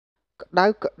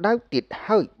ដៅទៀត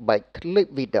ហើយបែកធ្លា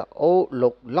ក់វីដេអូលោ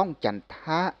កឡុងចន្ទ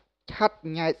ថាឆាត់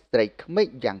ញ៉ែស្រីក្មេក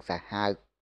យ៉ាងសាហាវ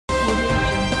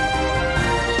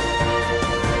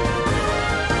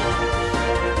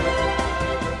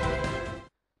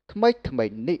ថ្មី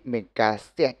នេះមានការ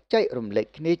ស្ទះចែករំលែក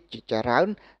គ្នាជាច្រើន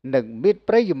និងមាន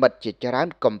ប្រិយមិត្តជាច្រើន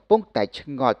កំពុងតែឆ្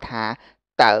ងល់ថា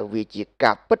តើវាជា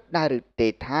ការពិតដែរឬទេ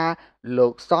ថាលោ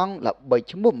កសង្ឃល្បី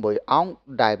ឈ្មោះមួយអង្គ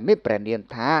ដែលមានព្រះនាម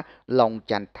ថាឡុង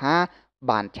ចន្ទថា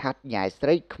បានឆាត់ញ៉ាយស្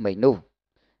រីក្មេងនោះ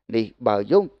នេះបើ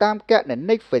យោងតាមគណ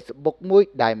នី Facebook មួយ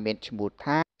ដែលមានឈ្មោះ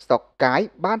ថាសុកកាយ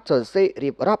បានសរសេររៀ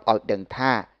បរាប់ឲ្យដឹង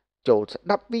ថាចូលស្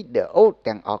ដាប់វីដេអូ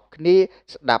ទាំងអស់គ្នា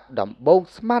ស្ដាប់ដំបូង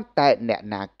ស្មានតែអ្នក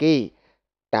ណាគេ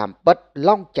តាមពិត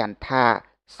ឡុងចន្ទថា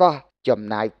សោះចំ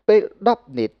ណាយពេល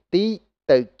10នាទី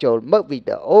ទៅចូលមើលវី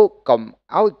ដេអូកុំ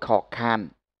ឲ្យខកខាន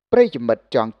ប្រិយមិត្ត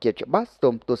ចង់ជាច្បាស់សូ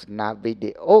មទស្សនាវី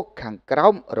ដេអូខាងក្រោ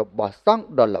មរបស់សង្ឃ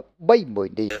ដ៏ល្បីមួយ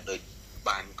នេះដូច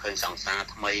បានឃើញសង្សារ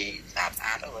ថ្មីស្អាត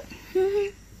អើយ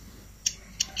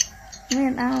មា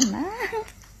នអត់ណា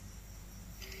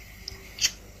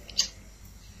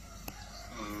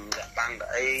បាំងទៅ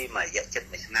អីមករយៈចិត្ត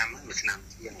មួយឆ្នាំ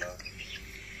ជាងដល់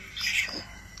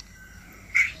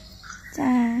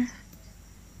ចា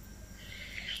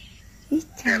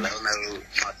ឥឡូវនៅ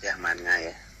មកផ្ទះមួយថ្ងៃ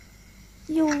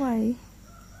យូរហើយ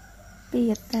ពី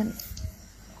អត់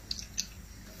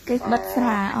គេបិទស្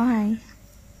រាអស់ហើយ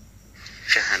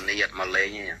ចាហានីអត់មកលេង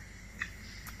ទេ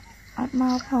អត់ម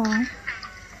កផង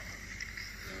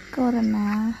កូវីដ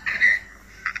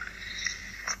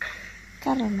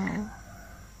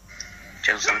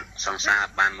ចឹងសង្សារ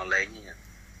បានមកលេងទេ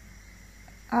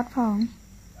អត់ផង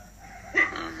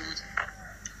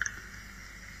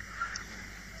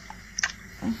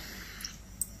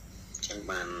ចឹង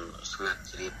បានស្ងាត់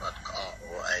ជ្រាបអត់ក្អក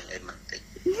អូឯងអីមិនតិច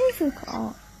នេះគឺក្អ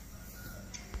ក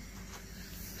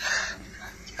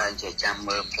តែចេះចាំ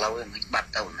មើលផ្លូវមិនបាត់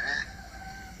ទៅណា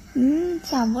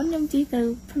ចាំមុនខ្ញុំជិះទៅ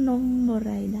ភ្នំបូ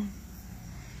រីដែរ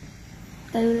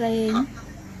ទៅលេង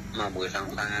មកមួយស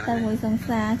ង្សារទៅមួយសង្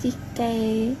សារជិះគេ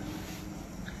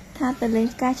ថាទៅលេង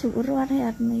ការជុករត់ឲ្យអ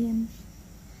ត់មាន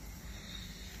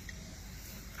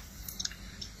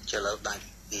ចលើដាច់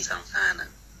ពីសង្សារណា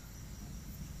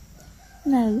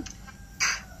នៅ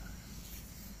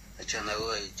ចុះនៅ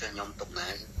អីចុះខ្ញុំទុកណា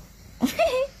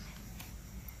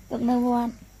ទុកនៅវត្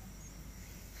ត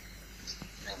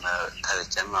តែមើលធ្វើ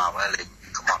ចឹងមកហើយលេង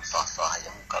ក្បត់សោះអញ្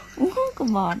ចឹងគាត់ក្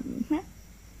បត់ណា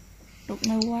ទុក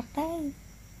នៅវត្តទៅ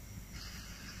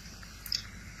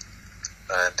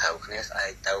ត្រូវគ្នាស្អែ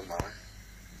កទៅហ្មង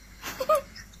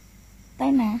ទៅ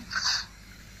ណា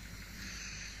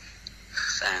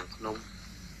សាងភ្នំ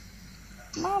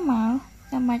មក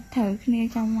ចាំបាច់ត្រូវគ្នា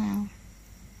ចាំមក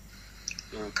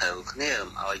ត្រូវគ្នា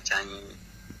ឲ្យចាញ់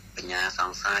បញ្ញាស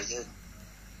ង្សារយើង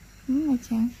អញ្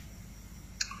ចឹង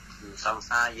សង្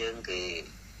សារយើងគេ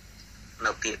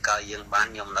នៅពាក្យកៅយើងបាន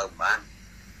ខ្ញុំនៅបាន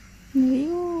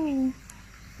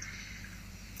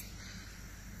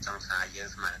សង្សារយើង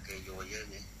ស្មើគេយកយើង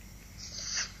នេះ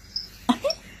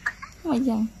មក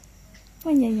យ៉ាងម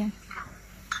កយ៉ាង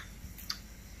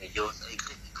គេយកស្អី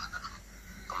គេ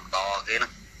កំដរគេណា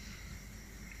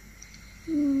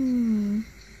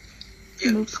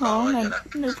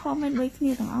នៅផងមិនដូចគ្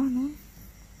នាទាំងអស់ណា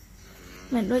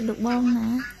មិនដូចលោកបងណា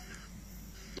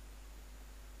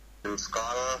ខ្ញុំស្គា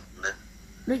ល់ណា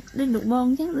ដូចលោកបង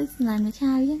អញ្ចឹងដូចស្នានៅ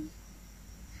ឆាវអញ្ចឹង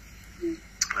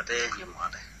អត់ទេខ្ញុំអ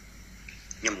ត់ទេ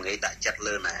ខ្ញុំងាយដាក់ចិត្ត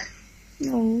លើណា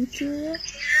អូជឿ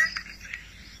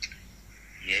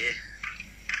យេ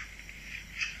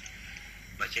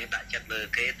បើចេះដាក់ចិត្តលើ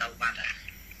គេទៅបាត់ហើយ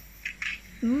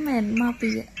មិនមកពី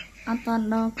អត់តន់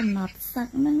ដល់កំណត់សឹក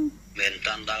ហ្នឹងមិនត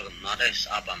ន់ដល់កំណត់ទេស្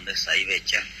អប់អំនេះស្អីវា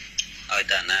ចេះឲ្យ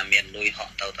តែណាមានលុយហ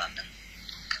ក់ទៅតាហ្នឹង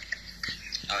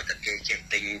ឲ្យតែគេចេះ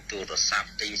ទិញទូរស័ព្ទ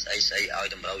ទិញស្អីឲ្យ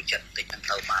តម្រូវចិត្តតិចហ្នឹង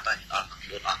ទៅបាត់ហើយអស់ខ្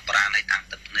លួនអស់ប្រាណឲ្យតាំង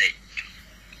ទឹកភ្នែក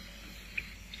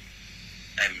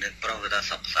តែមនុស្សប្រុសវាថា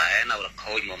សុកខ្សែនៅរ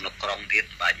ខូចមកនៅក្រុងទៀត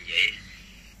បាច់និយាយ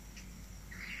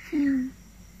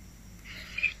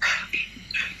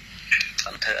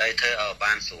សំធ្វើអីធ្វើឲ្យ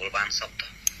បានស្រួលបានសុខទៅ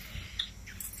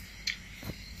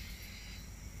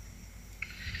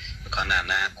គាត់ណា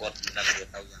នាគាត់ដឹងវា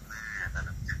ទៅយ៉ាងណាតែ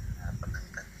ប៉ុណ្្នឹង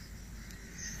ទៅ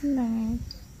ណា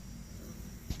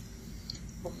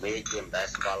មកមេជាមិនដែល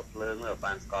ស្គាល់ភ្លើងវា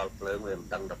បានស្គាល់ភ្លើងវាមិន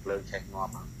ដឹងតែភ្លើងឆេះងា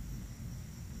ប់ហ្នឹង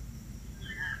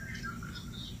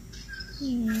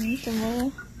ចាំមើល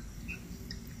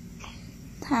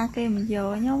ថាគេមិនយក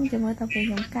ខ្ញុំចាំមើលតែពេល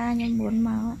ខ្ញុំការខ្ញុំmuốn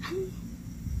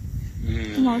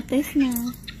មកទេសនា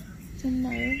ចាំ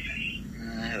នៅ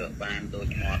ហើយបានដូច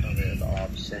មាត់ទៅវាល្អ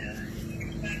ពិសេស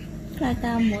ខ្លាច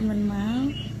តាមមុនមិនមក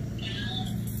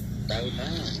ទៅឲ្យទៅ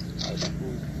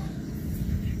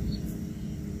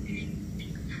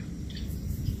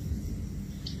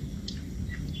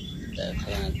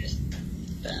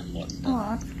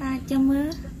chăm mơ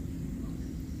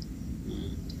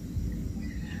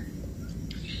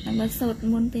là bớt sốt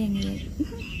muốn tiền gì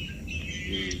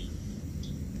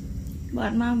bớt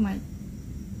mau mà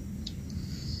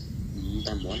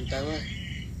ta muốn tao á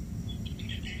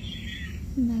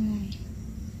này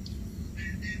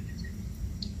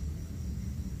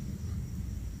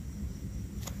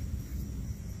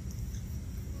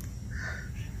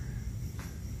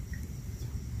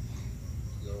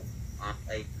luôn ọt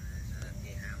đây thì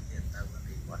hào tiền tao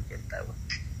thì muốn tiền tao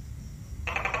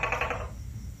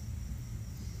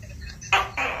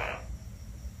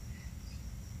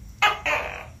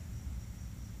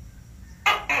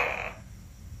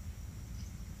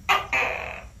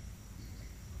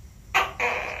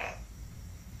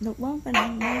lục bóng phải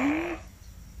làm bóng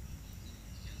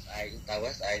ai tao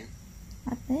á ai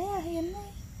à thế hiền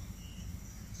đấy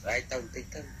ai tao tích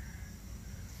thân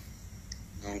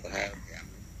ngon có hào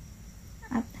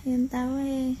à hiền tao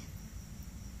ấy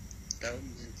tao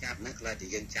chạp nát là thì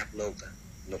dân chạp lột à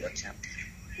lột ở chạp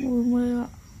mùi mưa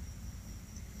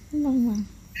lông mà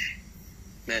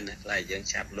nên lại dân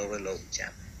chạp lột với lột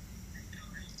chạp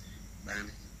ba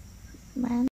này bán